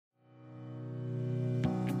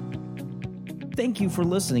Thank you for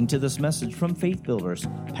listening to this message from Faith Builders.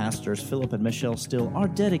 Pastors Philip and Michelle Steele are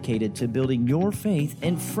dedicated to building your faith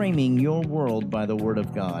and framing your world by the Word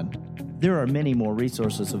of God. There are many more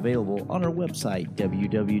resources available on our website,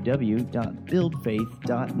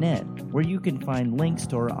 www.buildfaith.net, where you can find links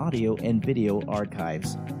to our audio and video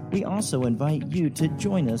archives. We also invite you to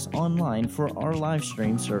join us online for our live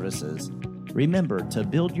stream services. Remember to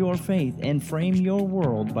build your faith and frame your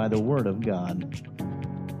world by the Word of God.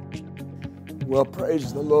 Well,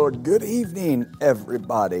 praise the Lord. Good evening,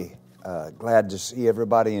 everybody. Glad to see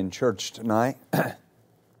everybody in church tonight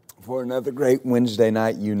for another great Wednesday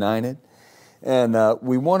night united. And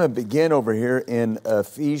we want to begin over here in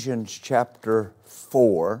Ephesians chapter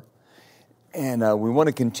 4. And we want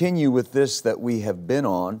to continue with this that we have been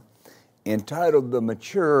on, entitled The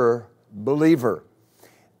Mature Believer.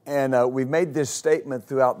 And we've made this statement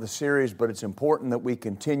throughout the series, but it's important that we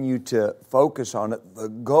continue to focus on it. The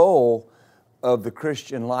goal of the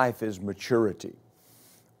Christian life is maturity,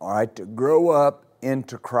 all right, to grow up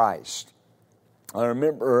into Christ. I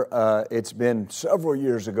remember it's been several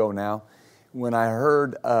years ago now when I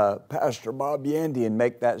heard Pastor Bob Yandian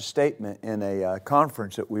make that statement in a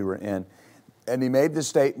conference that we were in. And he made the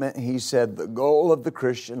statement, he said, the goal of the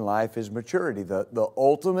Christian life is maturity. The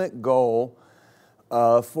ultimate goal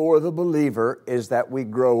for the believer is that we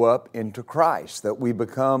grow up into Christ, that we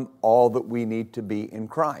become all that we need to be in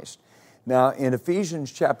Christ. Now, in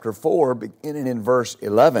Ephesians chapter 4, beginning in verse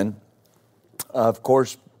 11, of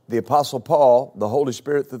course, the Apostle Paul, the Holy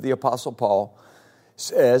Spirit through the Apostle Paul,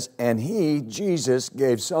 says, and he, Jesus,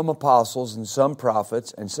 gave some apostles and some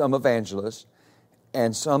prophets and some evangelists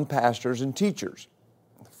and some pastors and teachers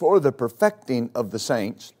for the perfecting of the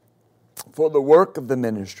saints, for the work of the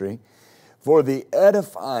ministry, for the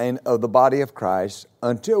edifying of the body of Christ,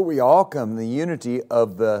 until we all come in the unity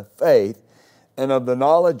of the faith and of the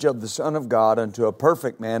knowledge of the Son of God, unto a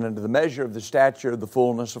perfect man, unto the measure of the stature of the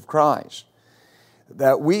fullness of Christ,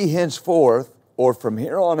 that we henceforth, or from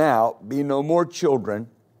here on out, be no more children,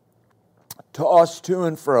 tossed to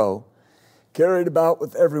and fro, carried about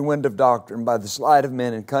with every wind of doctrine, by the sleight of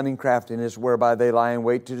men and cunning craftiness, whereby they lie in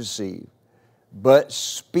wait to deceive, but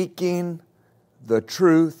speaking the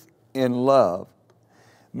truth in love,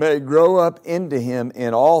 may grow up into Him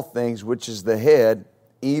in all things, which is the head,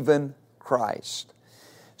 even Christ.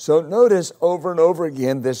 So notice over and over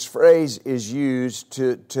again, this phrase is used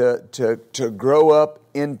to grow up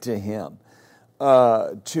into Him,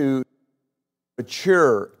 to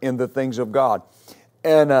mature in the things of God.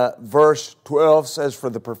 And verse 12 says, for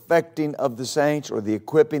the perfecting of the saints, or the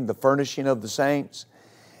equipping, the furnishing of the saints.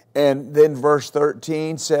 And then verse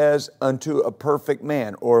 13 says, unto a perfect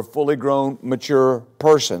man, or a fully grown, mature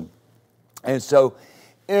person. And so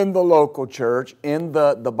in the local church, in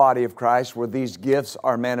the body of Christ, where these gifts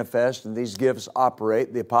are manifest and these gifts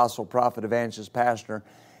operate, the apostle, prophet, evangelist, pastor,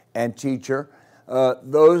 and teacher,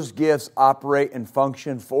 those gifts operate and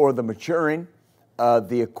function for the maturing,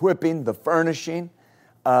 the equipping, the furnishing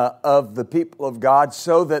of the people of God,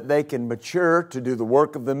 so that they can mature to do the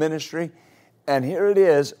work of the ministry. And here it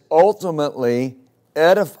is, ultimately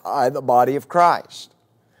edify the body of Christ.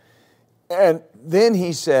 And then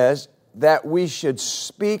he says that we should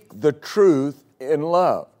speak the truth in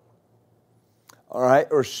love. All right,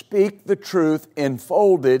 or speak the truth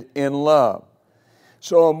enfolded in love.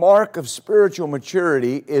 So a mark of spiritual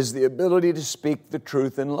maturity is the ability to speak the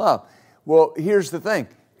truth in love. Well, here's the thing.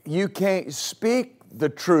 You can't speak the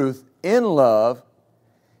truth in love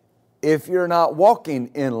if you're not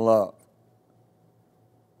walking in love.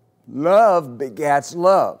 Love begets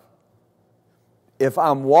love. If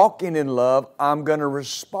I'm walking in love, I'm going to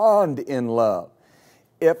respond in love.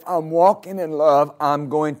 If I'm walking in love, I'm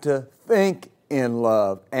going to think in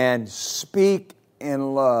love and speak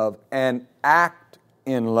in love and act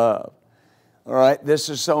in love. All right, this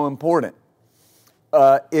is so important.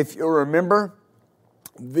 If you remember,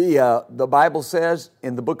 the Bible says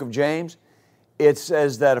in the book of James, it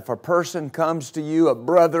says that if a person comes to you, a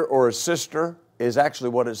brother or a sister, is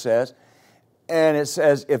actually what it says. And it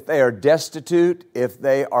says if they are destitute, if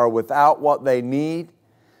they are without what they need,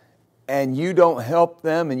 and you don't help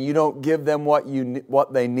them and you don't give them what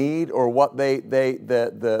they need, or what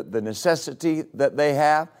the necessity that they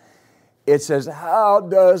have, it says, how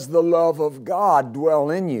does the love of God dwell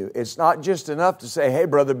in you? It's not just enough to say, hey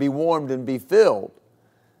brother, be warmed and be filled.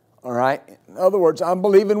 All right? In other words, I'm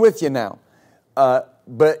believing with you now.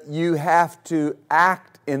 But you have to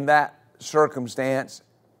act in that circumstance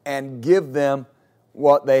and give them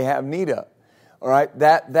what they have need of. All right,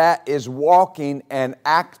 that is walking and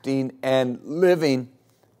acting and living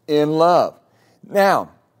in love. Now,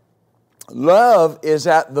 Love is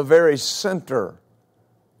at the very center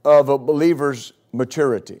of a believer's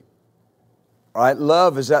maturity. All right?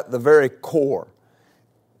 Love is at the very core.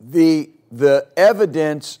 The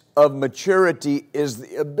evidence of maturity is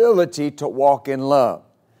the ability to walk in love.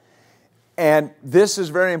 And this is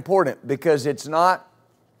very important because it's not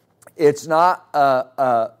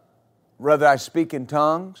whether I speak in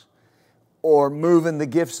tongues or move in the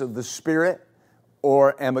gifts of the Spirit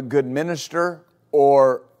or am a good minister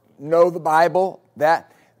or know the Bible.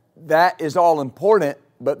 That is all important,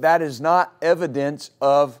 but that is not evidence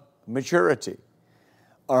of maturity.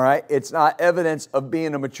 All right? It's not evidence of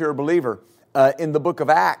being a mature believer. In the book of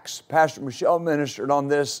Acts, Pastor Michelle ministered on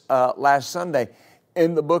this last Sunday.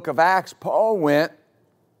 In the book of Acts, Paul went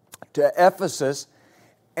to Ephesus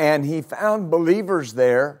and he found believers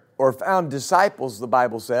there, or found disciples, the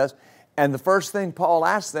Bible says. And the first thing Paul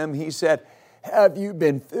asked them, he said, "Have you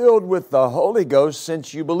been filled with the Holy Ghost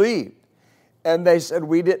since you believed?" And they said,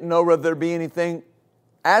 "We didn't know whether there be anything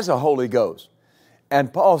as a Holy Ghost."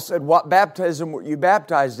 And Paul said, "What baptism were you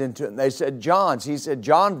baptized into?" And they said, "John's." He said,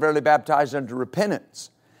 "John verily baptized unto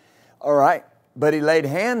repentance." All right. But he laid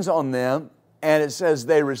hands on them, and it says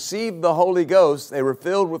they received the Holy Ghost. They were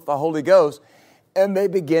filled with the Holy Ghost, and they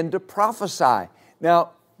began to prophesy.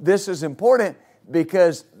 Now, this is important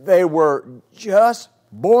because they were just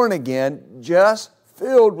born again, just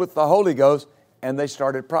filled with the Holy Ghost, and they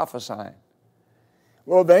started prophesying.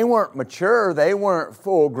 Well, they weren't mature, they weren't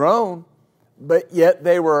full grown, but yet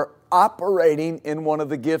they were operating in one of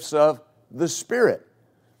the gifts of the Spirit.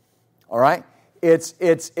 All right?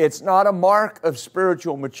 It's not a mark of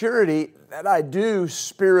spiritual maturity that I do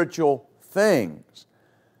spiritual things.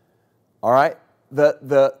 All right?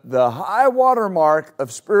 The high water mark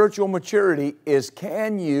of spiritual maturity is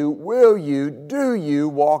will you, do you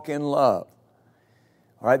walk in love?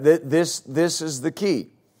 All right? This is the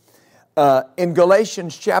key. In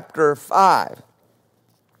Galatians chapter 5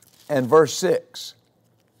 and verse 6,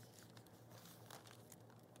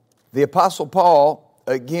 the Apostle Paul,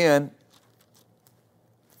 again,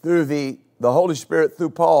 through the Holy Spirit, through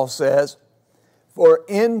Paul, says, "For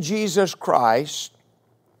in Jesus Christ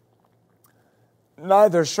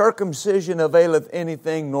neither circumcision availeth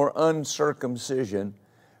anything nor uncircumcision,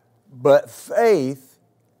 but faith,"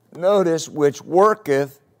 notice, "which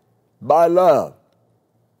worketh by love."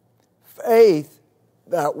 Faith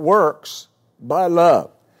that works by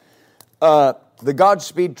love. The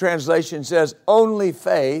Godspeed translation says, "Only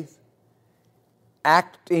faith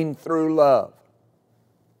acting through love."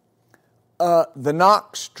 The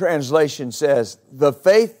Knox translation says, "The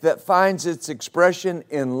faith that finds its expression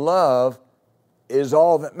in love is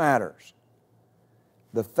all that matters."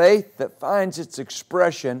 The faith that finds its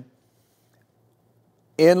expression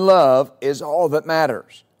in love is all that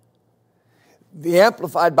matters. The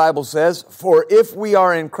Amplified Bible says, "For if we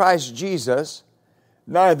are in Christ Jesus,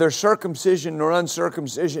 neither circumcision nor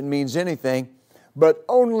uncircumcision means anything, but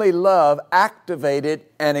only love activated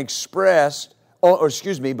and expressed,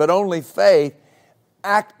 but only faith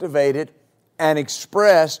activated and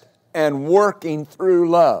expressed and working through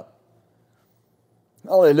love."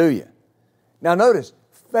 Hallelujah. Now notice,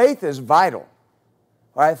 faith is vital.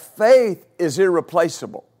 All right? Faith is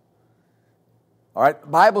irreplaceable. All right? The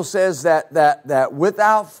Bible says that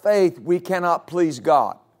without faith we cannot please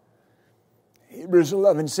God. Hebrews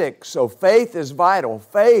 11:6. So faith is vital.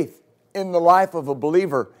 Faith in the life of a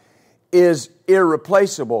believer is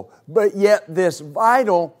irreplaceable. But yet this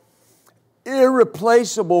vital,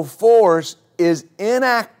 irreplaceable force is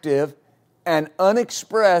inactive and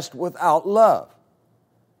unexpressed without love.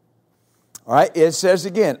 All right, it says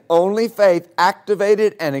again, only faith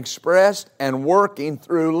activated and expressed and working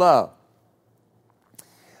through love.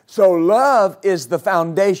 So love is the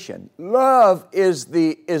foundation. Love is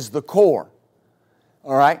the core.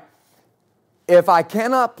 All right? If I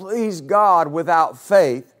cannot please God without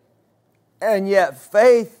faith, and yet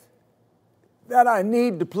faith that I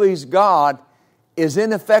need to please God is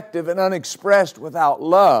ineffective and unexpressed without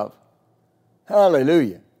love,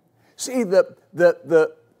 hallelujah. See, the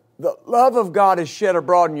love of God is shed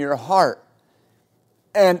abroad in your heart.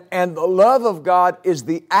 And the love of God is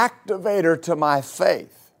the activator to my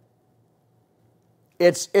faith.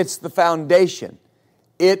 It's the foundation.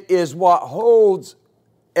 It is what holds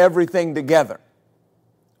everything together.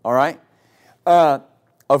 All right?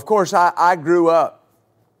 Of course, I grew up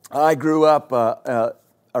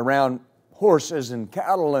around horses and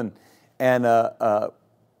cattle and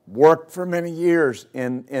worked for many years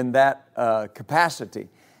in that capacity.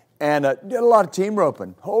 And did a lot of team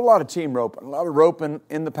roping, a lot of roping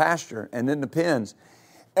in the pasture and in the pens.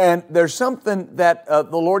 And there's something that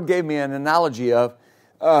the Lord gave me an analogy of.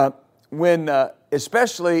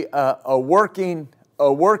 especially a working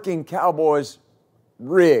cowboy's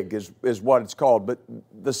rig is what it's called, but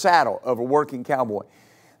the saddle of a working cowboy.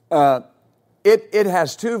 It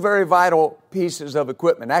has two very vital pieces of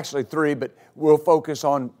equipment, actually three, but we'll focus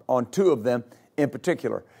on two of them in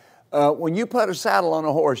particular. When you put a saddle on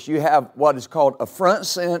a horse, you have what is called a front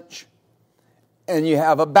cinch and you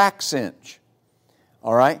have a back cinch.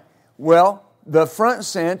 All right? Well, the front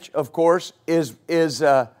cinch, of course, goes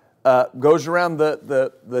around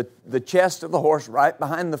the chest of the horse, right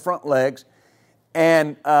behind the front legs,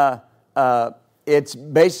 and it's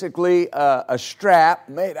basically a strap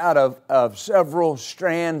made out of several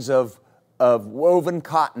strands of woven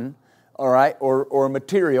cotton, all right, or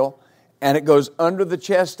material, and it goes under the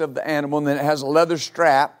chest of the animal, and then it has a leather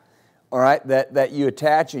strap, all right, that you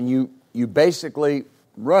attach, and you basically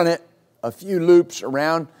run it a few loops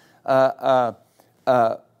around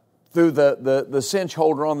through the cinch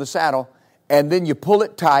holder on the saddle, and then you pull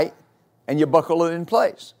it tight and you buckle it in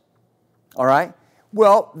place. All right?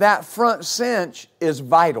 Well, that front cinch is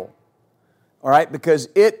vital. All right? Because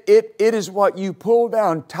it is what you pull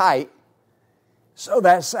down tight so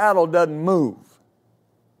that saddle doesn't move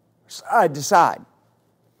side to side.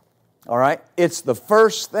 All right? It's the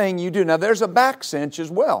first thing you do. Now, there's a back cinch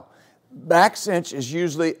as well. Back cinch is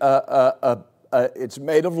usually it's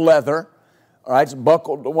made of leather. All right, it's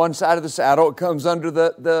buckled to one side of the saddle. It comes under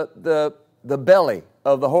the belly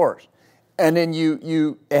of the horse, and then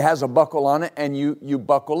it has a buckle on it, and you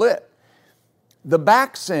buckle it. The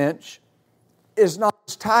back cinch is not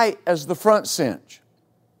as tight as the front cinch.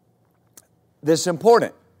 This is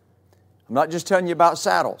important. I'm not just telling you about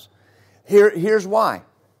saddles. Here's why.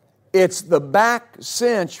 It's the back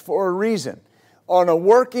cinch for a reason. On a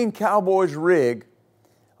working cowboy's rig,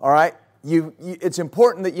 all right, it's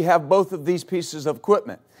important that you have both of these pieces of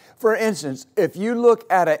equipment. For instance, if you look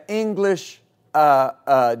at an English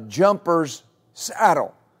jumper's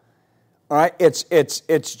saddle, all right,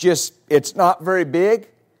 it's not very big,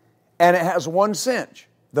 and it has one cinch,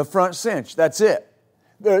 the front cinch. That's it.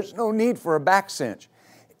 There's no need for a back cinch.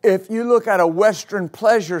 If you look at a Western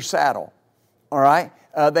pleasure saddle, all right,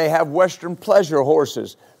 they have Western pleasure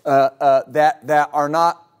horses that are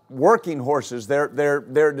not working horses.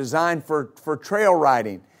 They're designed for trail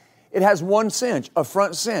riding. It has one cinch, a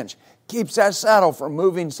front cinch, keeps that saddle from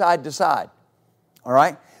moving side to side. All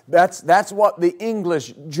right? That's what the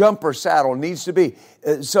English jumper saddle needs to be,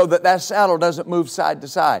 so that saddle doesn't move side to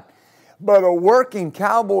side. But a working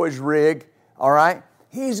cowboy's rig, all right,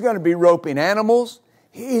 he's going to be roping animals.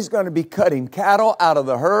 He's going to be cutting cattle out of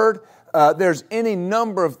the herd. There's any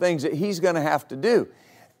number of things that he's going to have to do.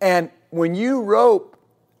 And when you rope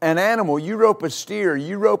an animal, you rope a steer,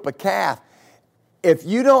 you rope a calf, if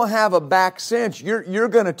you don't have a back cinch, you're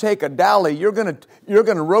going to take a dally, you're going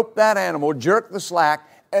to rope that animal, jerk the slack,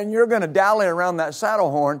 and you're going to dally around that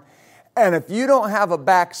saddle horn. And if you don't have a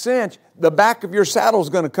back cinch, the back of your saddle is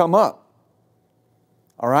going to come up.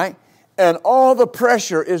 All right? And all the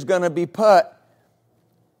pressure is going to be put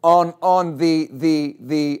on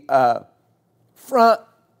the front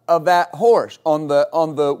of that horse, on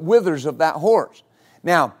the withers of that horse.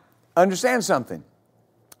 Now, understand something.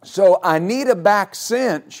 So I need a back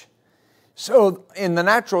cinch in the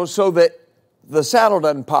natural so that the saddle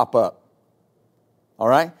doesn't pop up. All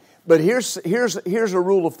right? But here's a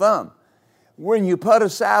rule of thumb. When you put a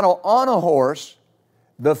saddle on a horse,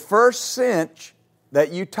 the first cinch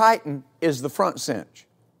that you tighten is the front cinch.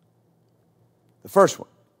 The first one.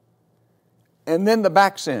 And then the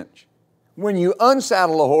back cinch. When you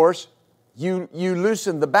unsaddle a horse, you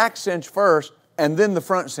loosen the back cinch first and then the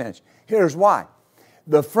front cinch. Here's why.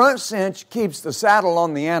 The front cinch keeps the saddle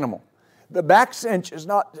on the animal. The back cinch is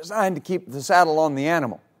not designed to keep the saddle on the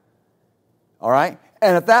animal. All right?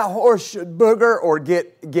 And if that horse should booger or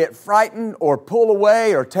get frightened or pull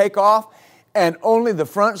away or take off, and only the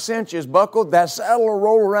front cinch is buckled, that saddle will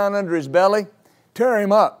roll around under his belly, tear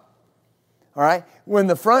him up. All right? When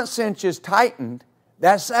the front cinch is tightened,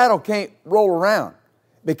 that saddle can't roll around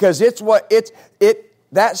because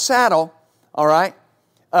that saddle, all right,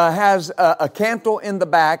 has a cantle in the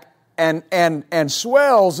back and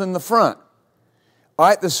swells in the front. All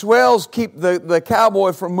right, the swells keep the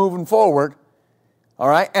cowboy from moving forward. All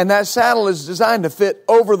right, and that saddle is designed to fit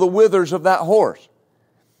over the withers of that horse.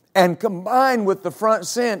 And combined with the front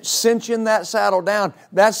cinch, cinching that saddle down,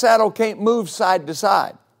 that saddle can't move side to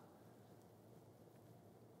side.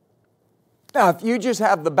 Now, if you just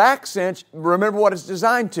have the back cinch, remember what it's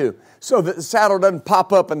designed to, so that the saddle doesn't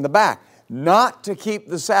pop up in the back, not to keep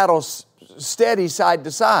the saddle steady side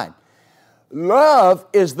to side. Love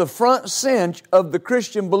is the front cinch of the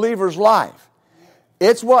Christian believer's life.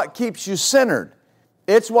 It's what keeps you centered.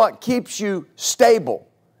 It's what keeps you stable,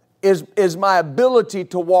 is my ability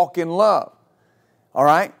to walk in love. All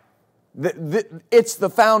right? It's the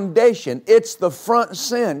foundation. It's the front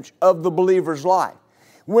cinch of the believer's life.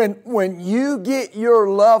 When you get your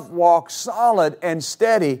love walk solid and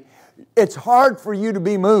steady, it's hard for you to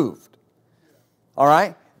be moved. All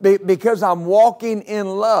right? Because I'm walking in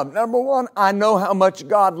love. Number one, I know how much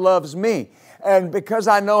God loves me. And because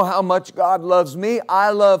I know how much God loves me,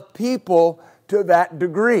 I love people to that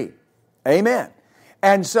degree. Amen.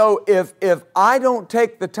 And so if I don't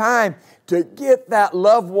take the time to get that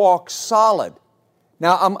love walk solid.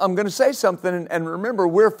 Now, I'm going to say something, and remember,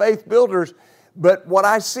 we're faith builders, but what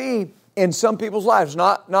I see in some people's lives,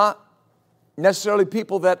 not necessarily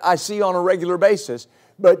people that I see on a regular basis,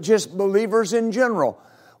 but just believers in general.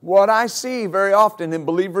 What I see very often in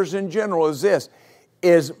believers in general is this,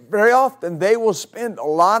 is very often they will spend a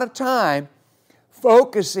lot of time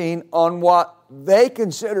focusing on what they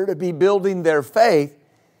consider to be building their faith,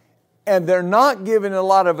 and they're not giving a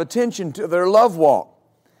lot of attention to their love walk.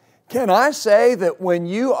 Can I say that when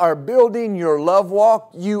you are building your love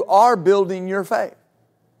walk, you are building your faith?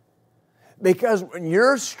 Because when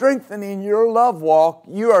you're strengthening your love walk,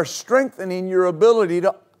 you are strengthening your ability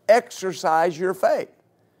to exercise your faith.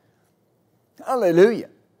 Hallelujah.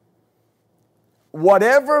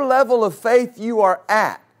 Whatever level of faith you are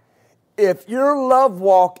at, if your love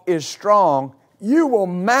walk is strong, you will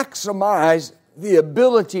maximize the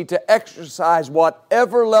ability to exercise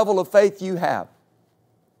whatever level of faith you have.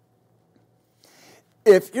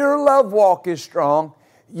 If your love walk is strong,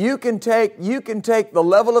 you can take the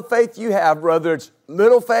level of faith you have, whether it's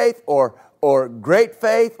little faith or great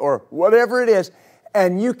faith or whatever it is,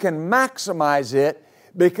 and you can maximize it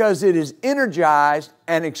because it is energized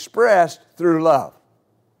and expressed through love.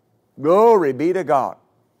 Glory be to God.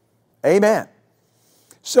 Amen.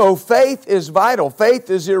 So faith is vital. Faith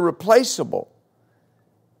is irreplaceable.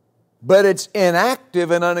 But it's inactive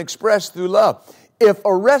and unexpressed through love. If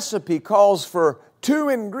a recipe calls for 2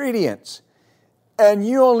 ingredients and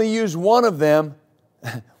you only use one of them,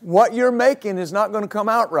 what you're making is not going to come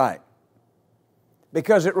out right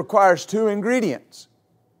because it requires 2 ingredients.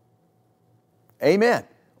 Amen.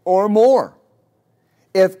 Or more.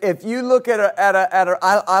 If you look at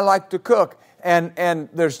I like to cook, and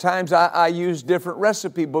there's times I use different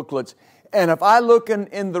recipe booklets, and if I look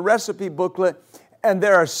in the recipe booklet and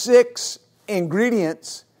there are 6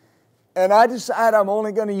 ingredients, and I decide I'm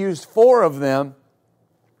only going to use 4 of them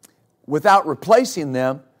without replacing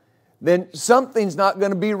them, then something's not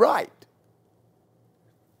going to be right.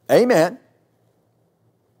 Amen.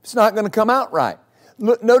 It's not going to come out right.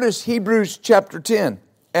 Look, notice Hebrews chapter 10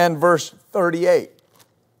 and verse 38.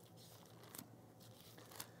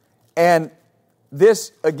 And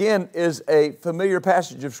this, again, is a familiar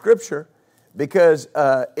passage of Scripture because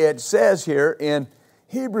it says here in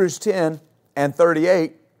Hebrews 10 and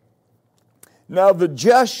 38, now the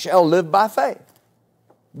just shall live by faith.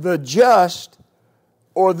 The just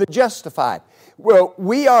or the justified. Well,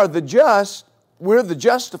 we are the just, we're the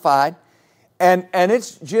justified, and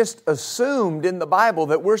it's just assumed in the Bible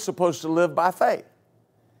that we're supposed to live by faith.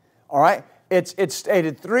 All right? It's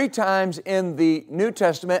stated 3 times in the New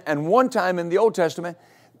Testament and 1 time in the Old Testament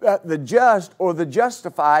that the just or the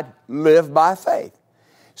justified live by faith.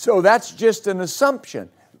 So that's just an assumption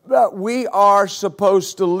that we are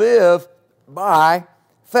supposed to live by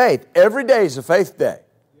faith. Every day is a faith day.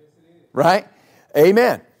 Right?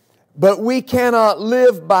 Amen. But we cannot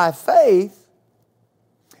live by faith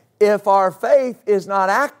if our faith is not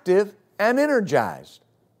active and energized.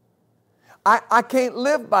 I can't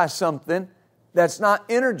live by something that's not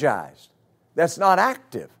energized, that's not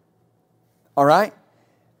active. All right?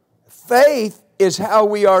 Faith is how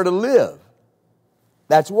we are to live.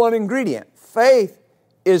 That's one ingredient. Faith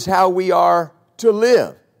is how we are to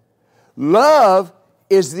live. Love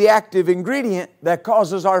is the active ingredient that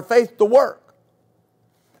causes our faith to work.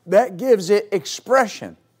 That gives it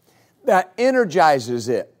expression. That energizes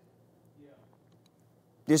it.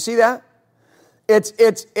 Do you see that?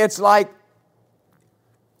 It's like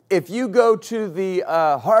if you go to the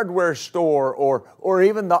hardware store or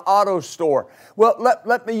even the auto store. Well,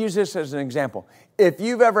 let me use this as an example. If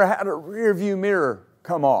you've ever had a rear view mirror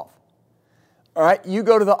come off, all right, you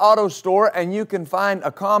go to the auto store and you can find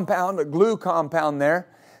a glue compound there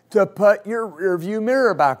to put your rear view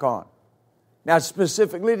mirror back on. Now, it's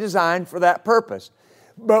specifically designed for that purpose.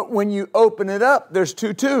 But when you open it up, there's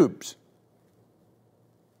 2 tubes.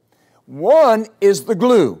 One is the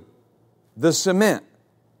glue, the cement.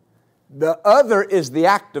 The other is the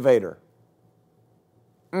activator.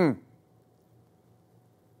 All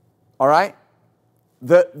right?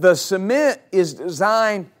 The cement is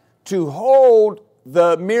designed to hold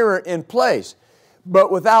the mirror in place.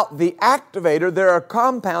 But without the activator, there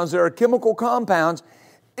are chemical compounds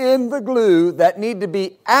in the glue that need to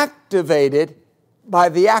be activated by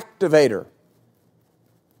the activator.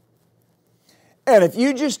 And if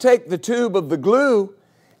you just take the tube of the glue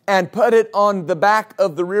and put it on the back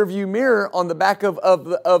of the rearview mirror, on the back of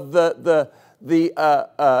the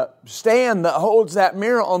stand that holds that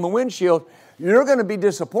mirror on the windshield, you're going to be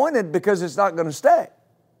disappointed because it's not going to stay.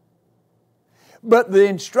 But the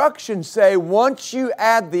instructions say once you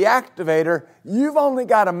add the activator, you've only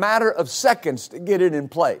got a matter of seconds to get it in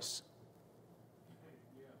place.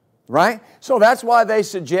 Right? So that's why they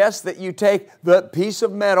suggest that you take the piece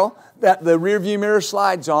of metal that the rearview mirror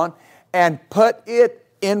slides on and put it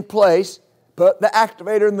in place, put the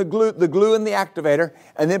activator and the glue in the activator,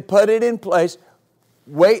 and then put it in place,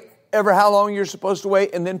 wait ever how long you're supposed to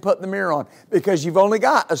wait, and then put the mirror on. Because you've only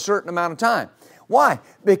got a certain amount of time. Why?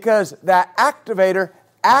 Because that activator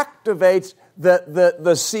activates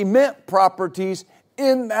the cement properties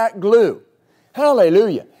in that glue.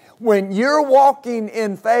 Hallelujah. When you're walking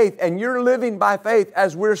in faith and you're living by faith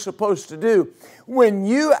as we're supposed to do, when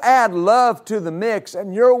you add love to the mix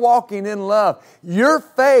and you're walking in love, your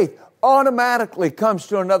faith automatically comes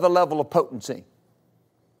to another level of potency.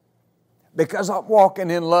 Because I'm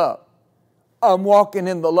walking in love. I'm walking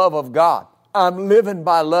in the love of God. I'm living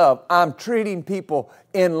by love. I'm treating people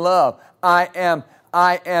in love. I am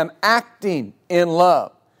acting in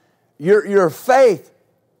love. Your faith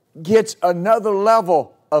gets another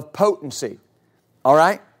level of potency. All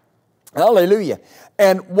right? Hallelujah.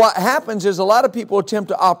 And what happens is a lot of people attempt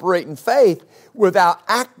to operate in faith without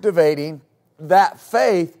activating that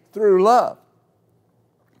faith through love.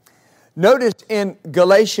 Notice in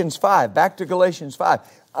Galatians 5, back to Galatians 5.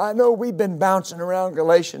 I know we've been bouncing around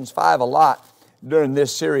Galatians 5 a lot during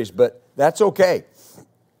this series, but that's okay.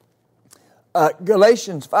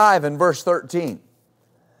 Galatians 5 and verse 13.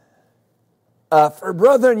 For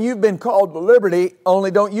brethren, you've been called to liberty,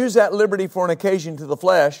 only don't use that liberty for an occasion to the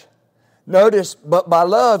flesh. Notice, but by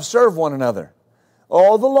love serve one another.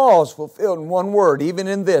 All the laws fulfilled in one word, even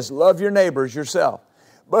in this, love your neighbors yourself.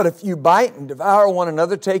 But if you bite and devour one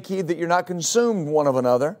another, take heed that you're not consumed one of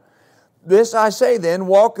another. This I say then,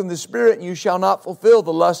 walk in the Spirit, and you shall not fulfill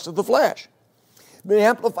the lust of the flesh. The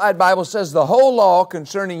Amplified Bible says the whole law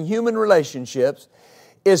concerning human relationships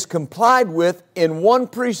is complied with in one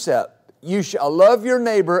precept. You shall love your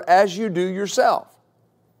neighbor as you do yourself.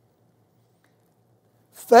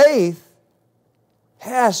 Faith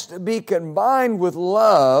has to be combined with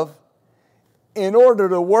love in order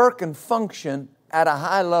to work and function at a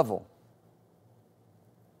high level.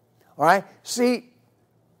 All right? See,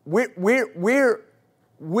 we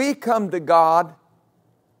come to God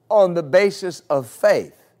on the basis of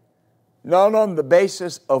faith, not on the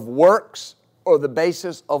basis of works or the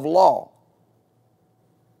basis of law.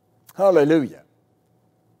 Hallelujah.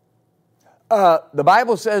 The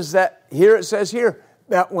Bible says that, it says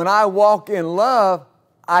that when I walk in love,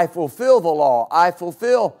 I fulfill the law. I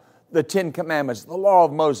fulfill the 10 Commandments, the law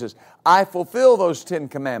of Moses. I fulfill those 10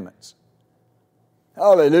 Commandments.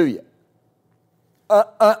 Hallelujah.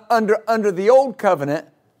 Under the old covenant,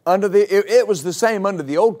 it was the same under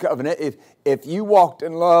the old covenant. If you walked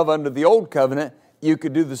in love under the old covenant, you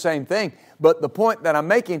could do the same thing. But the point that I'm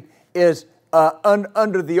making is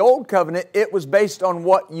under the old covenant, it was based on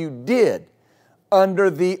what you did. Under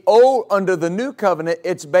the new covenant,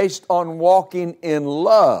 it's based on walking in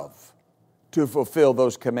love to fulfill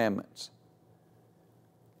those commandments.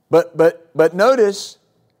 But notice,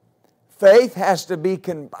 faith has to be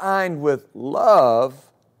combined with love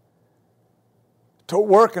to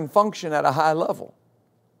work and function at a high level.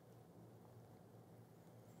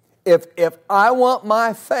 If I want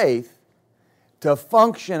my faith to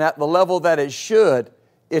function at the level that it should,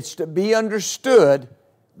 it's to be understood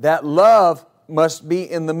that love must be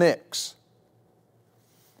in the mix.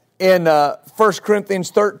 In 1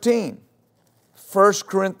 Corinthians 13,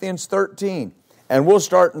 and we'll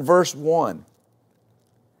start in verse 1.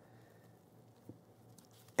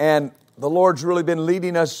 And the Lord's really been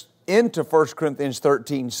leading us into 1 Corinthians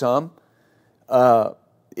 13 some.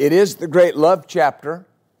 It is the great love chapter.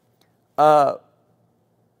 But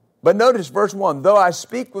notice verse 1, though I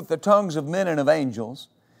speak with the tongues of men and of angels,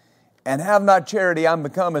 and have not charity, I'm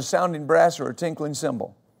become a sounding brass or a tinkling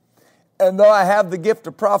cymbal. And though I have the gift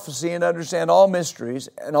of prophecy and understand all mysteries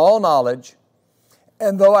and all knowledge,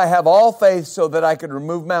 and though I have all faith so that I could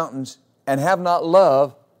remove mountains and have not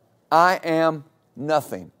love, I am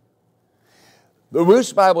nothing. The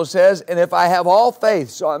Wuest Bible says, and if I have all faith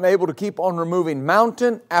so I'm able to keep on removing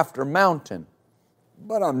mountain after mountain,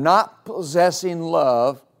 but I'm not possessing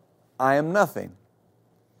love, I am nothing.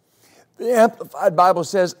 The Amplified Bible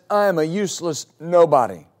says, I am a useless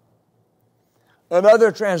nobody.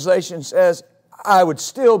 Another translation says, I would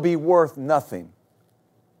still be worth nothing.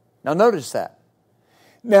 Now notice that.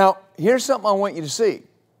 Now, here's something I want you to see.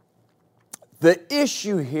 The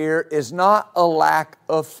issue here is not a lack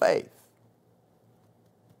of faith.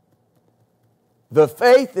 The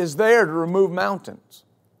faith is there to remove mountains.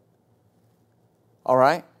 All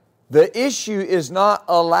right? The issue is not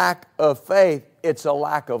a lack of faith, it's a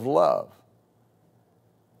lack of love.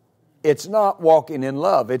 It's not walking in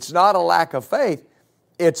love. It's not a lack of faith,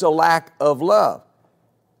 it's a lack of love.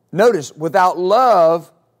 Notice, without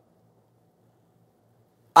love,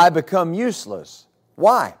 I become useless.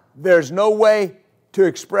 Why? There's no way to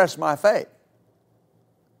express my faith.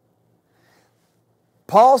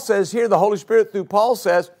 Paul says here, the Holy Spirit through Paul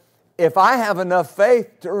says, if I have enough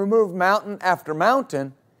faith to remove mountain after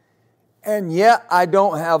mountain, and yet I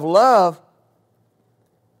don't have love,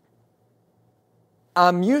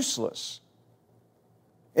 I'm useless.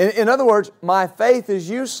 In other words, my faith is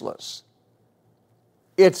useless.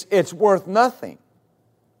 It's worth nothing.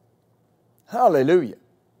 Hallelujah.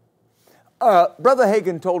 Brother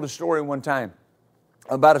Hagin told a story one time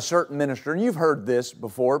about a certain minister, and you've heard this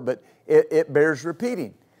before, but it bears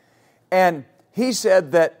repeating. And he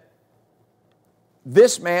said that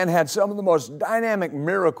this man had some of the most dynamic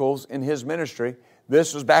miracles in his ministry.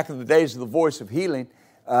 This was back in the days of the Voice of Healing,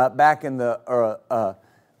 back in the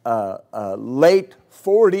late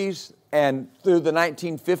 40s and through the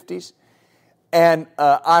 1950s. And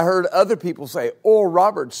I heard other people say, Oral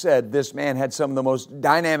Roberts said this man had some of the most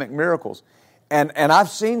dynamic miracles. And I've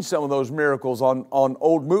seen some of those miracles on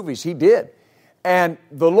old movies. He did. And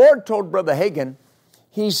the Lord told Brother Hagin,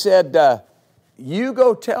 He said, you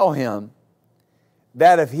go tell him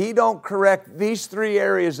that if he don't correct these three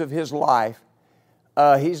areas of his life,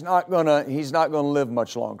 he's not gonna live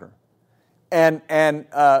much longer. And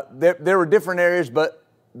there were different areas, but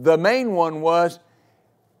the main one was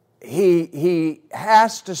he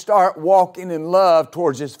has to start walking in love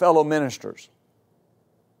towards his fellow ministers.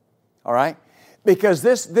 All right? Because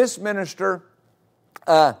this minister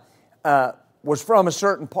was from a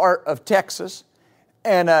certain part of Texas,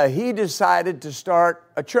 and he decided to start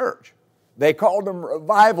a church. They called them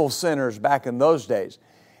revival centers back in those days.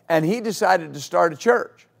 And he decided to start a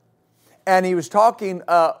church. And he was talking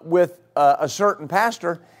with a certain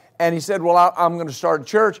pastor, and he said, well, I'm going to start a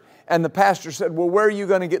church. And the pastor said, well, where are you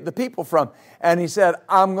going to get the people from? And he said,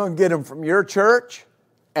 I'm going to get them from your church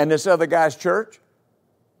and this other guy's church.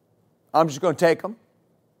 I'm just going to take them.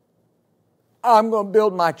 I'm going to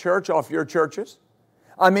build my church off your churches.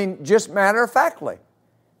 I mean, just matter-of-factly.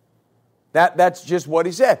 That's just what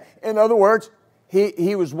he said. In other words,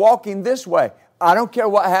 he was walking this way. I don't care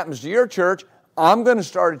what happens to your church. I'm going to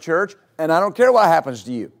start a church, and I don't care what happens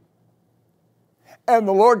to you. And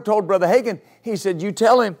the Lord told Brother Hagin, He said, you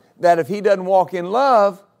tell him that if he doesn't walk in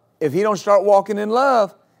love, if he don't start walking in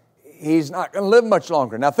love, he's not going to live much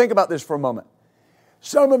longer. Now think about this for a moment.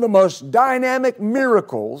 Some of the most dynamic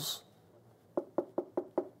miracles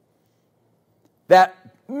that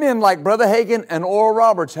men like Brother Hagin and Oral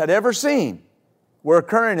Roberts had ever seen were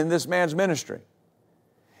occurring in this man's ministry.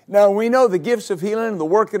 Now we know the gifts of healing and the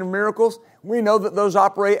working of miracles, we know that those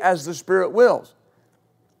operate as the Spirit wills.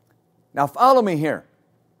 Now follow me here.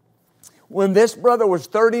 When this brother was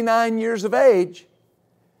 39 years of age,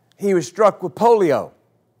 he was struck with polio.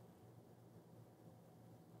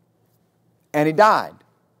 And he died.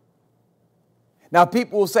 Now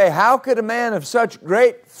people will say, how could a man of such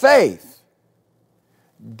great faith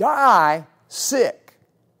die sick?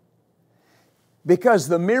 Because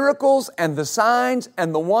the miracles and the signs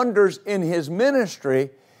and the wonders in his ministry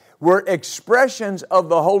were expressions of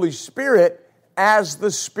the Holy Spirit as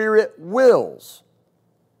the Spirit wills.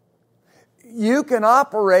 You can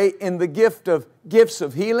operate in the gifts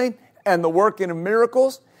of healing and the working of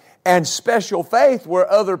miracles and special faith where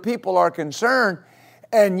other people are concerned,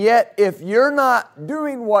 and yet if you're not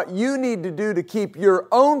doing what you need to do to keep your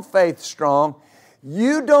own faith strong,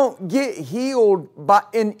 you don't get healed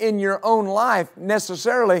in your own life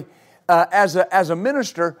necessarily as a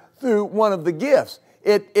minister through one of the gifts.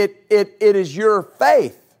 It is your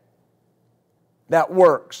faith that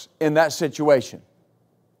works in that situation.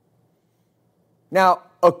 Now,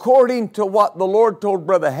 according to what the Lord told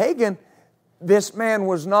Brother Hagin, this man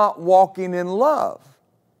was not walking in love.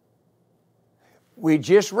 We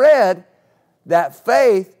just read that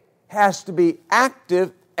faith has to be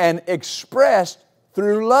active and expressed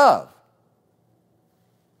through love.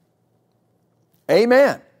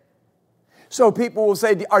 Amen. So people will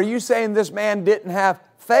say, are you saying this man didn't have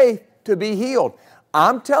faith to be healed?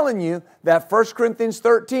 I'm telling you that 1 Corinthians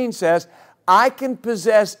 13 says, I can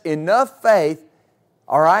possess enough faith,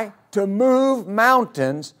 all right, to move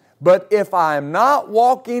mountains, but if I am not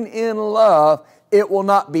walking in love, it will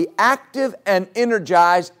not be active and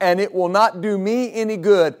energized, and it will not do me any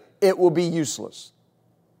good. It will be useless.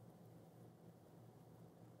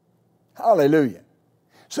 Hallelujah.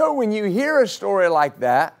 So when you hear a story like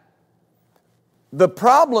that, the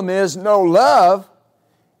problem is no love,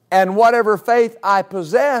 and whatever faith I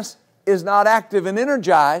possess is not active and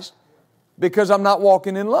energized because I'm not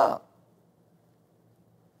walking in love.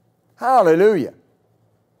 Hallelujah.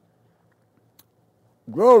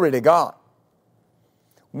 Glory to God.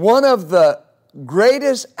 One of the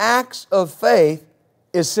greatest acts of faith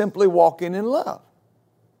is simply walking in love.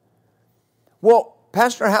 Well,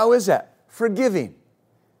 Pastor, how is that? Forgiving.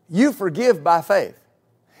 You forgive by faith.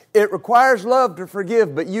 It requires love to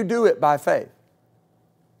forgive, but you do it by faith.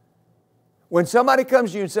 When somebody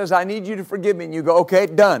comes to you and says, I need you to forgive me, and you go, okay,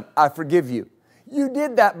 done, I forgive you. You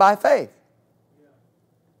did that by faith.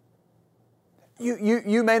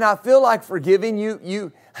 You may not feel like forgiving,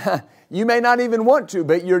 you may not even want to,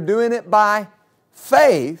 but you're doing it by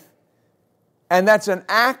faith, and that's an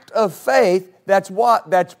act of faith. That's what?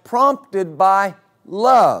 That's prompted by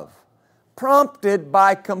love, prompted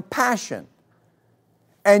by compassion,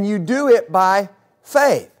 and you do it by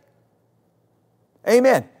faith.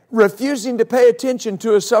 Amen. Refusing to pay attention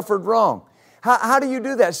to a suffered wrong. How do you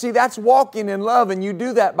do that? See, that's walking in love, and you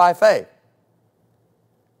do that by faith.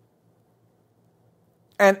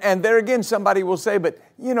 And there again, somebody will say, but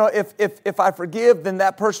you know, if I forgive, then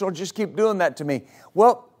that person will just keep doing that to me.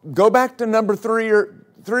 Well, go back to number 3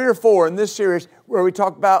 or 4 in this series where we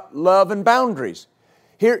talk about love and boundaries.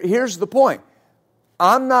 Here's the point.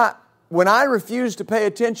 When I refuse to pay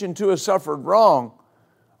attention to a suffered wrong,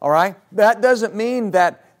 all right, that doesn't mean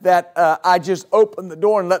that I just open the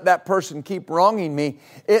door and let that person keep wronging me.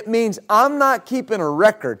 It means I'm not keeping a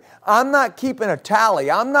record. I'm not keeping a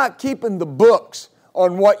tally. I'm not keeping the books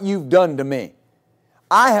on what you've done to me.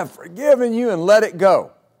 I have forgiven you and let it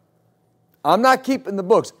go. I'm not keeping the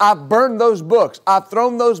books. I've burned those books. I've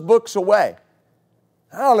thrown those books away.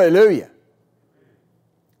 Hallelujah.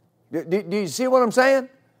 Do you see what I'm saying?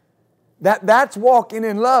 That's walking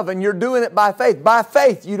in love, and you're doing it by faith. By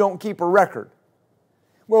faith, you don't keep a record.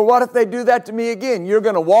 Well, what if they do that to me again? You're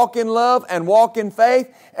going to walk in love and walk in faith,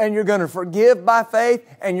 and you're going to forgive by faith,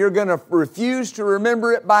 and you're going to refuse to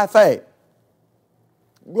remember it by faith.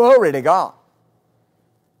 Glory to God.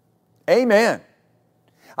 Amen.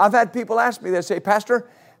 I've had people ask me, they say, Pastor,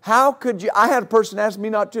 how could you, I had a person ask me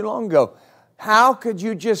not too long ago, how could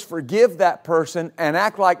you just forgive that person and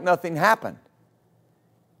act like nothing happened?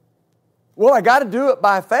 Well, I got to do it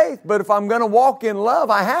by faith, but if I'm going to walk in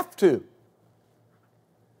love, I have to.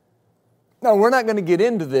 Now, we're not going to get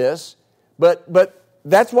into this, but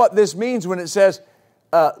that's what this means when it says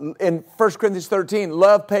in 1 Corinthians 13,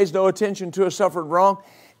 love pays no attention to a suffered wrong.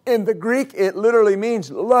 In the Greek, it literally means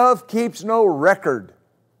love keeps no record.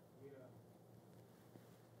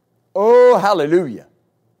 Oh, hallelujah.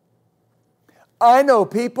 I know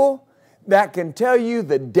people that can tell you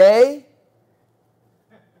the day,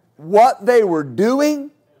 what they were doing,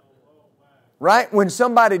 right, when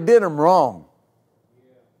somebody did them wrong.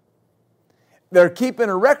 They're keeping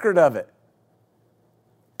a record of it.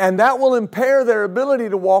 And that will impair their ability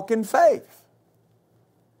to walk in faith.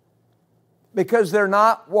 Because they're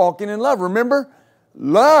not walking in love. Remember,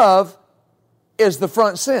 love is the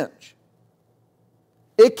front cinch.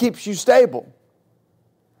 It keeps you stable.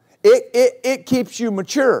 It keeps you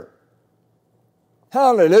mature.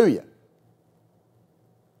 Hallelujah.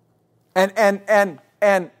 And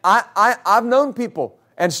I've known people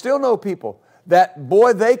and still know people that,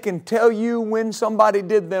 boy, they can tell you when somebody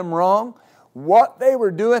did them wrong, what they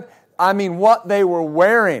were doing, what they were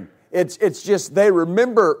wearing. It's just they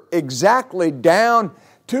remember exactly down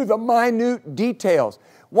to the minute details.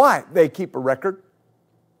 Why? They keep a record.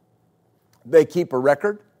 They keep a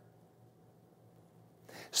record.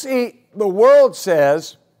 See, the world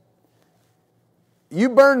says, you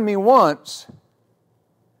burned me once,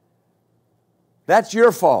 that's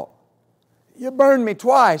your fault. You burned me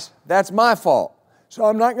twice, that's my fault. So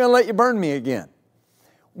I'm not going to let you burn me again.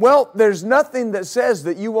 Well, there's nothing that says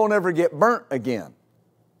that you won't ever get burnt again.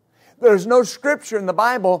 There's no scripture in the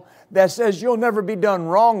Bible that says you'll never be done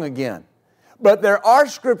wrong again. But there are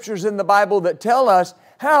scriptures in the Bible that tell us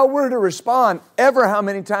how we're to respond ever how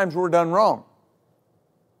many times we're done wrong.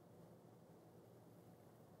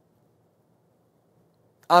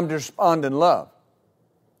 I'm to respond in love,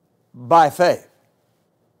 by faith.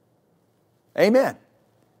 Amen.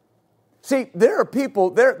 See, there are people,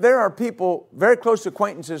 very close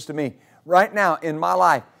acquaintances to me right now in my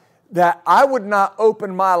life that I would not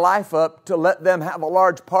open my life up to let them have a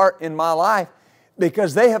large part in my life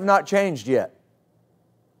because they have not changed yet.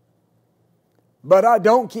 But I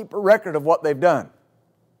don't keep a record of what they've done.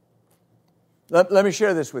 Let me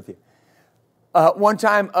share this with you. One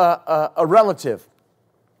time, a relative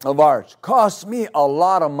of ours cost me a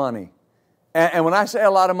lot of money. And when I say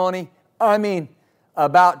a lot of money, I mean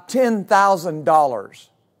about $10,000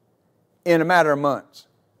 in a matter of months.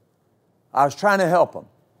 I was trying to help them.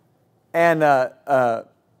 And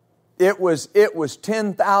it was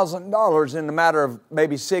 $10,000 in a matter of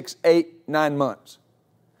maybe 6, 8, 9 months.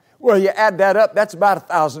 Well, you add that up, that's about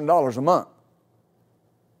 $1,000 a month.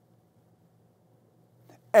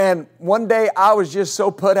 And one day I was just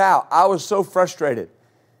so put out. I was so frustrated.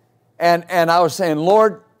 And I was saying,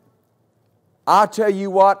 Lord, I'll tell you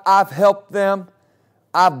what, I've helped them.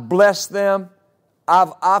 I've blessed them.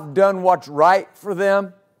 I've done what's right for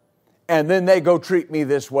them. And then they go treat me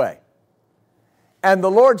this way. And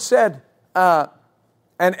the Lord said, and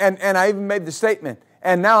I even made the statement,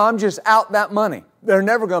 and now I'm just out that money. They're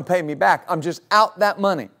never going to pay me back. I'm just out that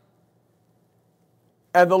money.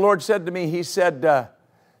 And the Lord said to me, He said,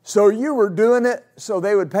 so you were doing it so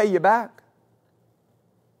they would pay you back?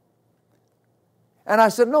 And I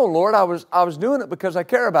said, no, Lord, I was doing it because I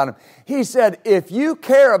care about them. He said, if you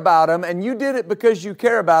care about them and you did it because you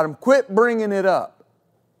care about them, quit bringing it up.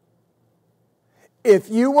 If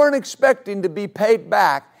you weren't expecting to be paid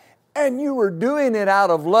back and you were doing it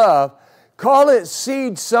out of love, call it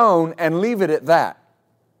seed sown and leave it at that.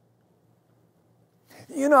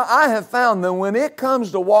 You know, I have found that when it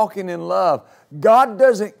comes to walking in love, God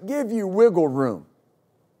doesn't give you wiggle room.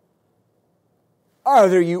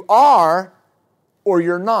 Either you are or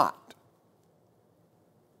you're not.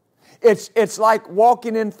 It's like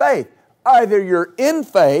walking in faith. Either you're in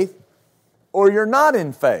faith or you're not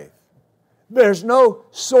in faith. There's no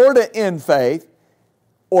sort of in faith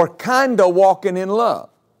or kind of walking in love.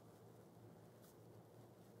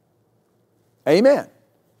 Amen.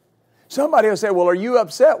 Somebody will say, well, are you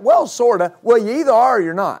upset? Well, sort of. Well, you either are or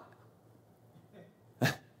you're not.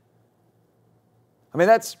 I mean,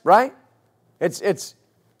 that's right. It's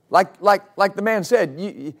like the man said,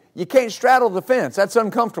 you can't straddle the fence. That's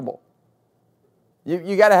uncomfortable.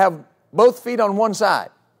 You got to have both feet on one side.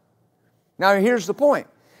 Now, here's the point.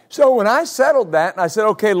 So when I settled that, and I said,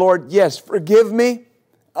 okay, Lord, yes, forgive me.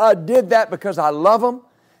 I did that because I love them,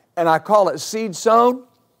 and I call it seed sown.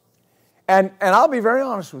 And I'll be very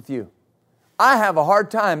honest with you. I have a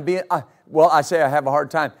hard time being, I say I have a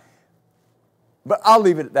hard time, but I'll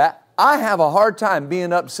leave it at that. I have a hard time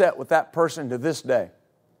being upset with that person to this day.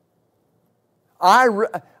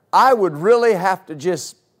 I would really have to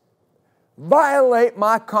just violate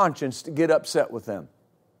my conscience to get upset with them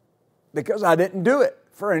because I didn't do it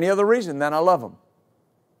for any other reason than I love them.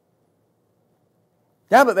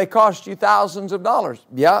 Yeah, but they cost you thousands of dollars.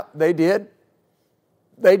 Yeah, they did.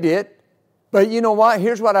 They did. But you know what?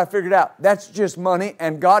 Here's what I figured out. That's just money,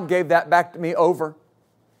 and God gave that back to me over.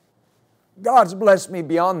 God's blessed me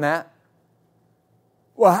beyond that.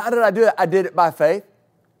 Well, how did I do that? I did it by faith.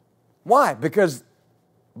 Why? Because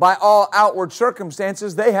by all outward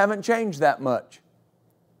circumstances, they haven't changed that much.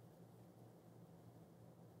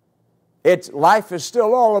 Life is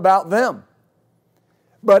still all about them.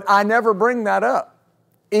 But I never bring that up.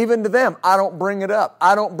 Even to them, I don't bring it up.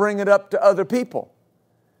 I don't bring it up to other people.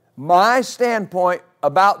 My standpoint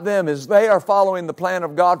about them is they are following the plan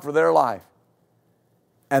of God for their life.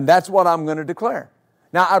 And that's what I'm going to declare.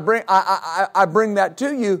 Now, I bring that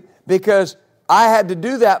to you because I had to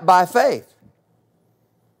do that by faith.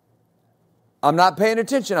 I'm not paying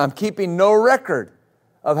attention. I'm keeping no record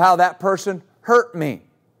of how that person hurt me.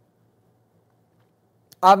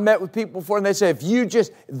 I've met with people before and they say, if you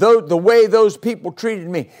just, the way those people treated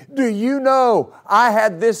me, do you know I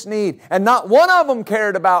had this need and not one of them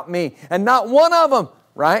cared about me and not one of them,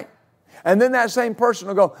 right? And then that same person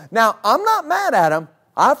will go, now I'm not mad at them.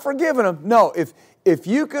 I've forgiven them. No, if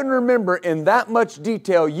you can remember in that much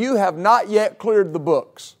detail, you have not yet cleared the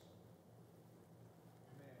books.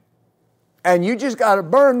 And you just got to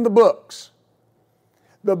burn the books.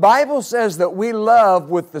 The Bible says that we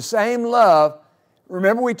love with the same love.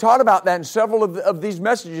 Remember, we taught about that in several of these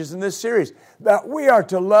messages in this series, that we are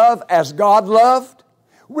to love as God loved.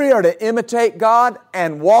 We are to imitate God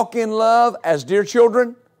and walk in love as dear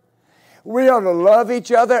children. We are to love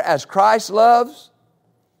each other as Christ loves.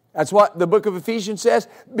 That's what the book of Ephesians says.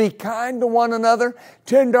 Be kind to one another,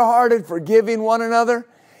 tenderhearted, forgiving one another,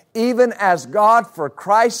 even as God, for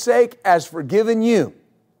Christ's sake, has forgiven you.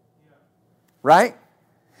 Right?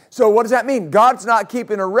 So what does that mean? God's not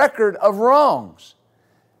keeping a record of wrongs.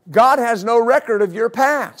 God has no record of your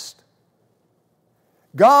past.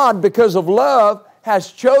 God, because of love,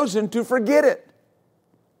 has chosen to forget it.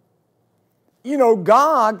 You know,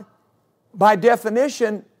 God, by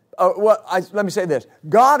definition, let me say this.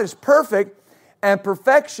 God is perfect, and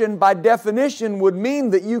perfection, by definition, would mean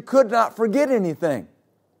that you could not forget anything.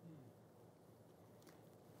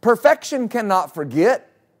 Perfection cannot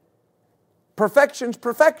forget. Perfection's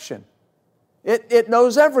perfection. It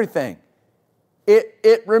knows everything.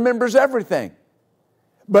 It remembers everything.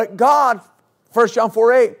 But God, 1 John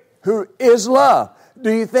 4:8, who is love.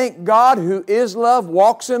 Do you think God, who is love,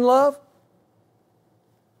 walks in love?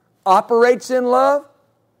 Operates in love?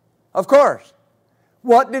 Of course.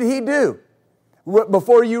 What did He do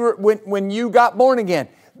before when you got born again?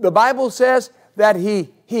 The Bible says that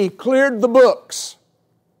He cleared the books.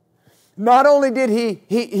 Not only did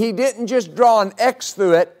He didn't just draw an X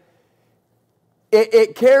through it,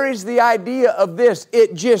 it carries the idea of this.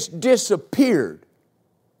 It just disappeared.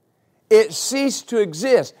 It ceased to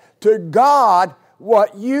exist. To God,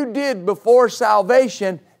 what you did before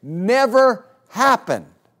salvation never happened.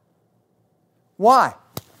 Why?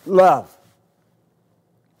 Love.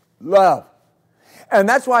 Love. And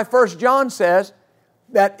that's why 1 John says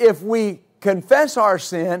that if we confess our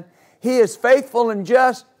sin, He is faithful and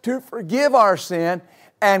just to forgive our sin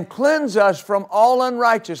and cleanse us from all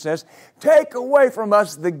unrighteousness, take away from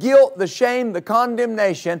us the guilt, the shame, the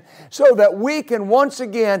condemnation, so that we can once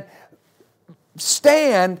again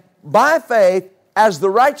stand by faith as the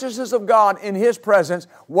righteousness of God in His presence.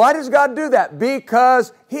 Why does God do that?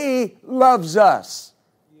 Because He loves us.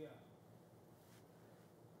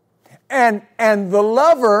 And the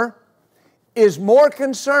lover is more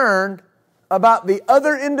concerned about the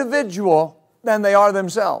other individual than they are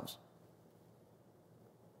themselves.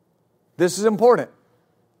 This is important.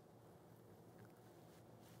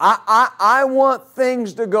 I want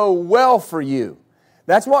things to go well for you.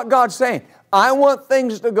 That's what God's saying. I want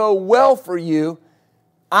things to go well for you.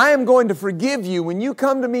 I am going to forgive you when you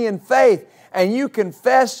come to me in faith and you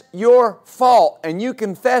confess your fault and you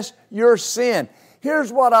confess your sin.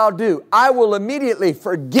 Here's what I'll do. I will immediately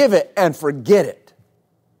forgive it and forget it.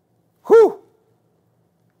 Whew!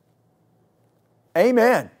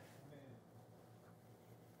 Amen.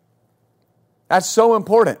 That's so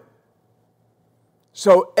important.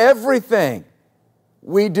 So everything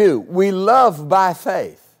we do, we love by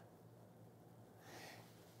faith.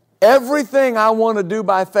 Everything I want to do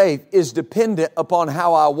by faith is dependent upon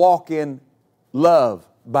how I walk in love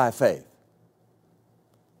by faith.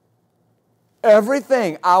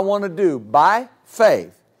 Everything I want to do by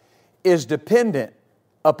faith is dependent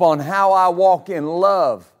upon how I walk in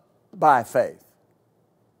love by faith.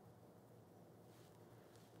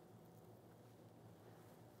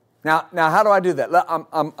 Now, how do I do that?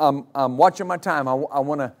 I'm watching my time. I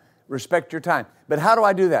want to respect your time. But how do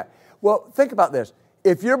I do that? Well, think about this.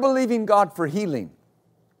 If you're believing God for healing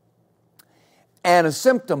and a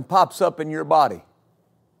symptom pops up in your body,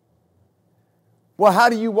 well, how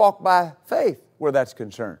do you walk by faith where that's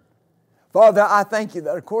concerned? Father, I thank you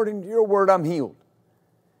that according to your word I'm healed.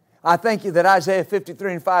 I thank you that Isaiah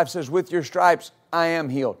 53:5 says, with your stripes I am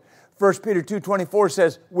healed. 1 Peter 2:24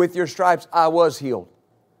 says, with your stripes I was healed.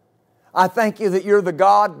 I thank you that you're the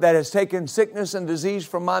God that has taken sickness and disease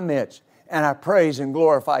from my midst, and I praise and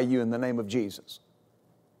glorify you in the name of Jesus.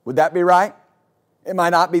 Would that be right? It might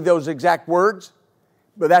not be those exact words,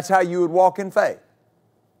 but that's how you would walk in faith.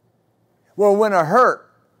 Well, when a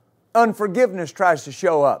hurt, unforgiveness tries to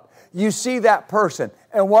show up, you see that person,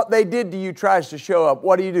 and what they did to you tries to show up.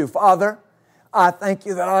 What do? Father, I thank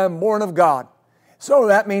you that I am born of God. So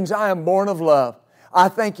that means I am born of love. I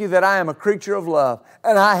thank you that I am a creature of love,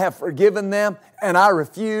 and I have forgiven them, and I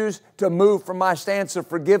refuse to move from my stance of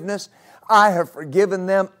forgiveness. I have forgiven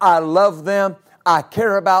them. I love them. I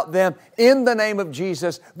care about them. In the name of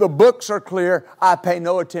Jesus, the books are clear. I pay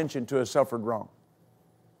no attention to a suffered wrong.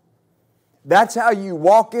 That's how you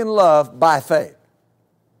walk in love by faith.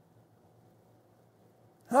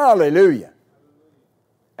 Hallelujah.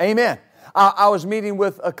 Amen. I was meeting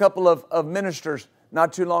with a couple of ministers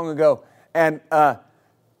not too long ago, and I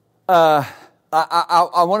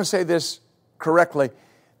want to say this correctly.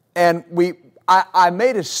 And I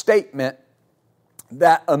made a statement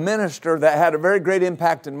that a minister that had a very great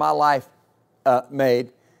impact in my life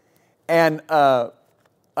made, and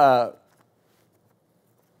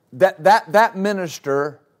that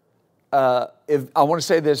minister, if I want to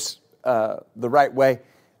say this the right way,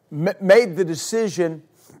 made the decision.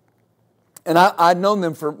 And I'd known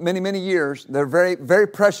them for many, many years. They're very, very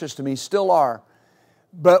precious to me, still are.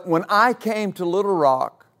 But when I came to Little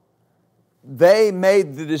Rock, they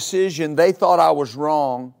made the decision, they thought I was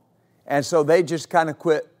wrong, and so they just kind of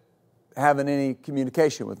quit having any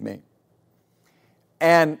communication with me.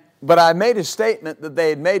 But I made a statement that they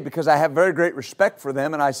had made because I have very great respect for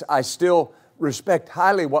them, and I still respect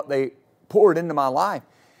highly what they poured into my life.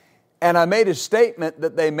 And I made a statement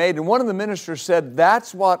that they made, and one of the ministers said,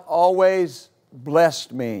 that's what always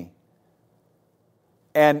blessed me.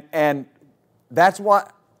 And that's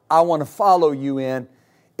what I want to follow you in,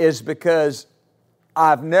 is because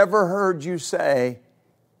I've never heard you say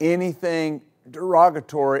anything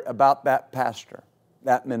derogatory about that pastor,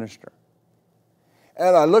 that minister.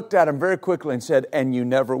 And I looked at him very quickly and said, and you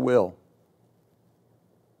never will.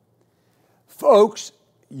 Folks,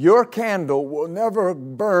 your candle will never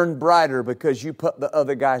burn brighter because you put the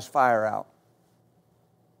other guy's fire out.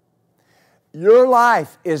 Your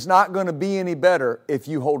life is not going to be any better if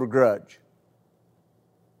you hold a grudge.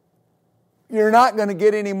 You're not going to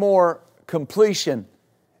get any more completion.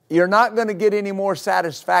 You're not going to get any more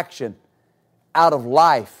satisfaction out of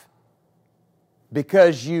life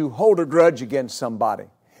because you hold a grudge against somebody.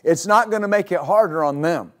 It's not going to make it harder on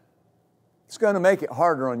them. It's going to make it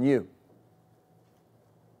harder on you.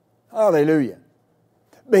 Hallelujah.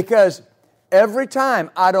 Because every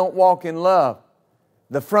time I don't walk in love,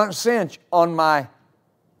 the front cinch on my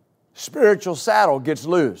spiritual saddle gets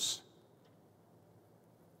loose.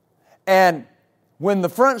 And when the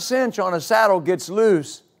front cinch on a saddle gets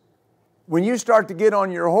loose, when you start to get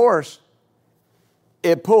on your horse,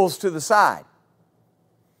 it pulls to the side.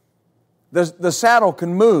 The saddle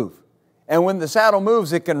can move. And when the saddle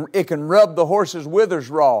moves, it can rub the horse's withers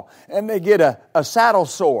raw. And they get a saddle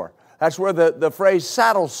sore. That's where the phrase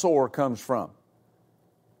saddle sore comes from.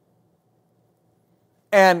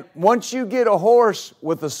 And once you get a horse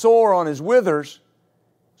with a sore on his withers,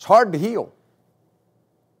 it's hard to heal.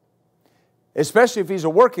 Especially if he's a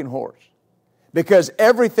working horse. Because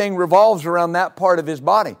everything revolves around that part of his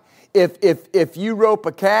body. If you rope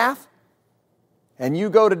a calf and you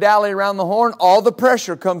go to dally around the horn, all the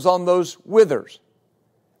pressure comes on those withers.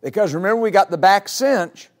 Because remember, we got the back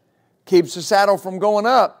cinch, keeps the saddle from going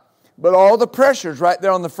up, but all the pressure's right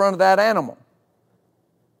there on the front of that animal.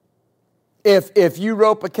 If you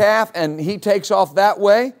rope a calf and he takes off that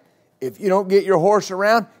way, if you don't get your horse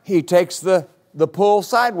around, he takes the pull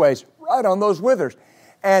sideways, right on those withers.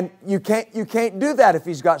 And you can't do that if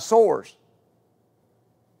he's got sores.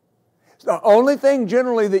 The only thing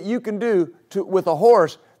generally that you can do with a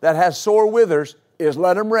horse that has sore withers is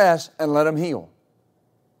let him rest and let him heal.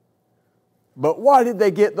 But why did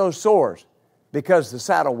they get those sores? Because the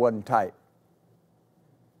saddle wasn't tight.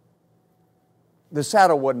 The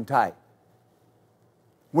saddle wasn't tight.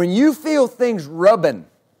 When you feel things rubbing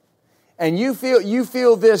and you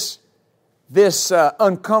feel this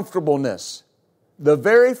uncomfortableness, the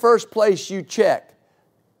very first place you check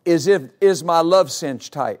is my love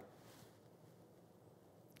cinch tight?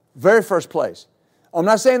 Very first place. I'm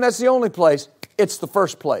not saying that's the only place. It's the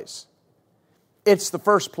first place. It's the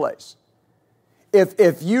first place.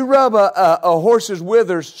 If you rub a horse's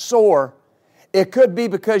withers sore, it could be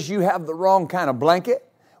because you have the wrong kind of blanket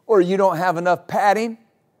or you don't have enough padding,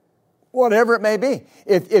 whatever it may be.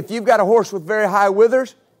 If you've got a horse with very high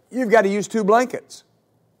withers, you've got to use 2 blankets.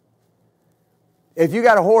 If you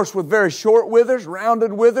got a horse with very short withers,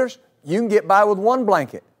 rounded withers, you can get by with 1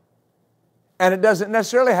 blanket. And it doesn't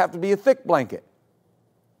necessarily have to be a thick blanket.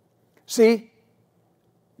 See,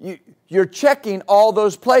 you're checking all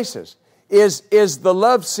those places. Is the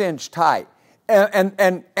love cinch tight?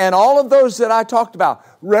 And all of those that I talked about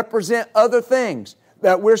represent other things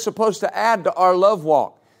that we're supposed to add to our love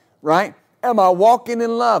walk, right? Am I walking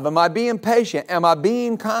in love? Am I being patient? Am I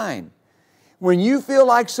being kind? When you feel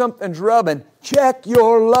like something's rubbing, check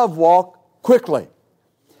your love walk quickly.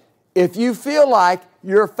 If you feel like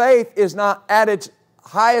your faith is not at its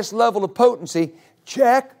highest level of potency,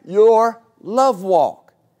 check your love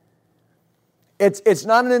walk. It's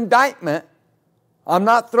not an indictment. I'm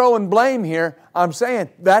not throwing blame here. I'm saying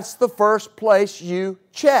that's the first place you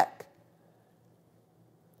check.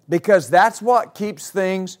 Because that's what keeps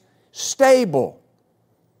things stable.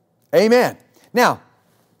 Amen. Now,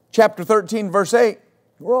 chapter 13, verse 8,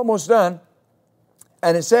 we're almost done.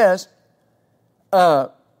 And it says,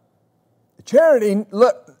 charity,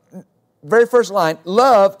 look, very first line,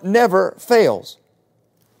 love never fails.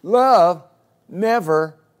 Love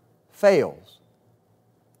never fails.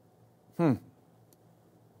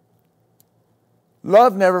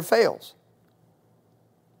 Love never fails.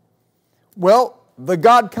 Well, the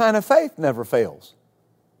God kind of faith never fails.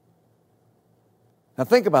 Now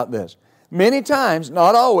think about this. many times,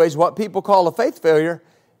 not always, what people call a faith failure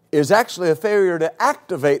is actually a failure to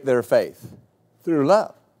activate their faith through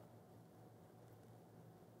love.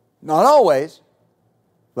 Not always,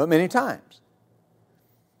 but many times.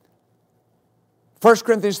 1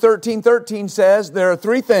 Corinthians 13:13 says, there are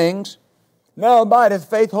three things. Now abideth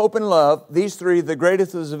faith, hope, and love. These three, the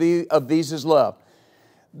greatest of these is love.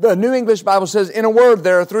 The New English Bible says, in a word,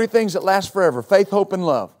 there are three things that last forever. Faith, hope, and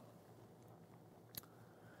love.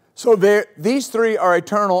 So these three are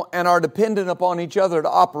eternal and are dependent upon each other to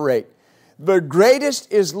operate. The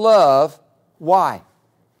greatest is love. Why?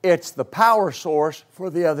 It's the power source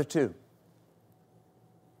for the other two.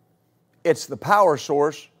 It's the power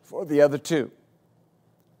source for the other two.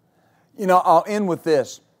 You know, I'll end with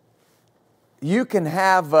this. You can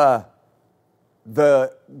have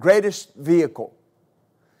the greatest vehicle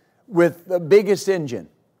with the biggest engine,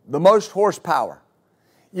 the most horsepower.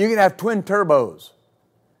 You can have twin turbos.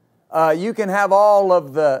 You can have all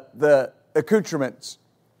of the accoutrements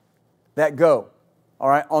that go, all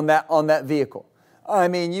right, on that vehicle. I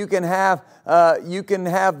mean, you can have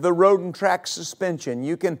the road and track suspension.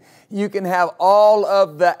 You can have all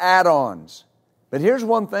of the add-ons. But here's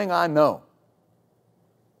one thing I know.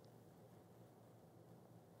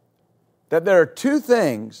 That there are two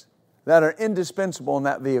things that are indispensable in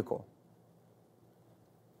that vehicle.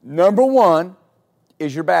 Number one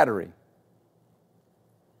is your battery.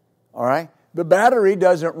 All right? The battery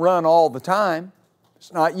doesn't run all the time.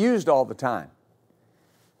 It's not used all the time.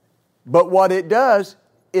 But what it does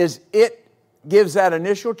is it gives that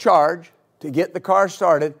initial charge to get the car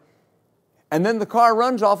started, and then the car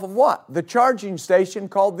runs off of what? The charging station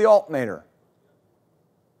called the alternator.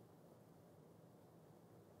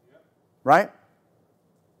 Right?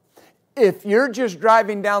 If you're just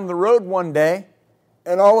driving down the road one day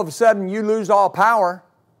and all of a sudden you lose all power,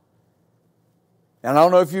 and I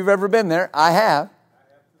don't know if you've ever been there, I have.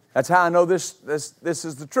 That's how I know this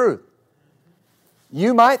is the truth.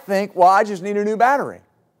 You might think, well, I just need a new battery.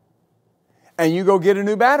 And you go get a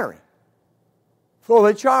new battery,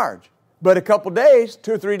 fully charged. But a couple days,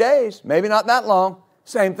 2 or 3 days, maybe not that long,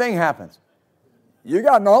 same thing happens. You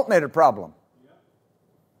got an alternator problem.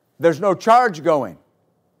 There's no charge going.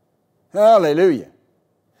 Hallelujah.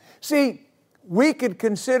 See, we could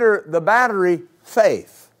consider the battery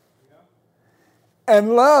faith.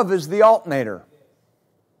 And love is the alternator.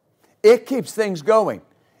 It keeps things going.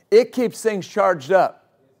 It keeps things charged up.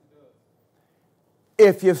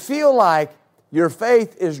 If you feel like your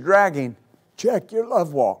faith is dragging, check your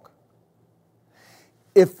love walk.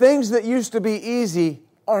 If things that used to be easy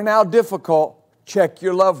are now difficult, check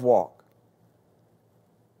your love walk.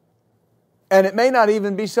 And it may not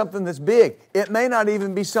even be something that's big. It may not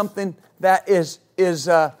even be something that is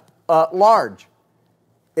large.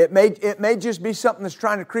 It may just be something that's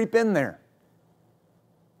trying to creep in there.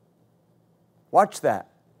 Watch that.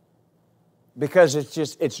 Because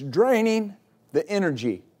it's draining the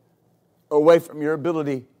energy away from your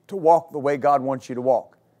ability to walk the way God wants you to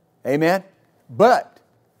walk. Amen? But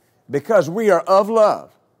because we are of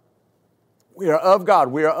love, we are of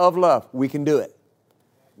God, we are of love, we can do it.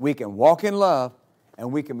 We can walk in love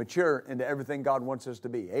and we can mature into everything God wants us to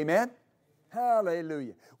be. Amen?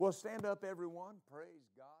 Hallelujah. Well, stand up, everyone. Praise God.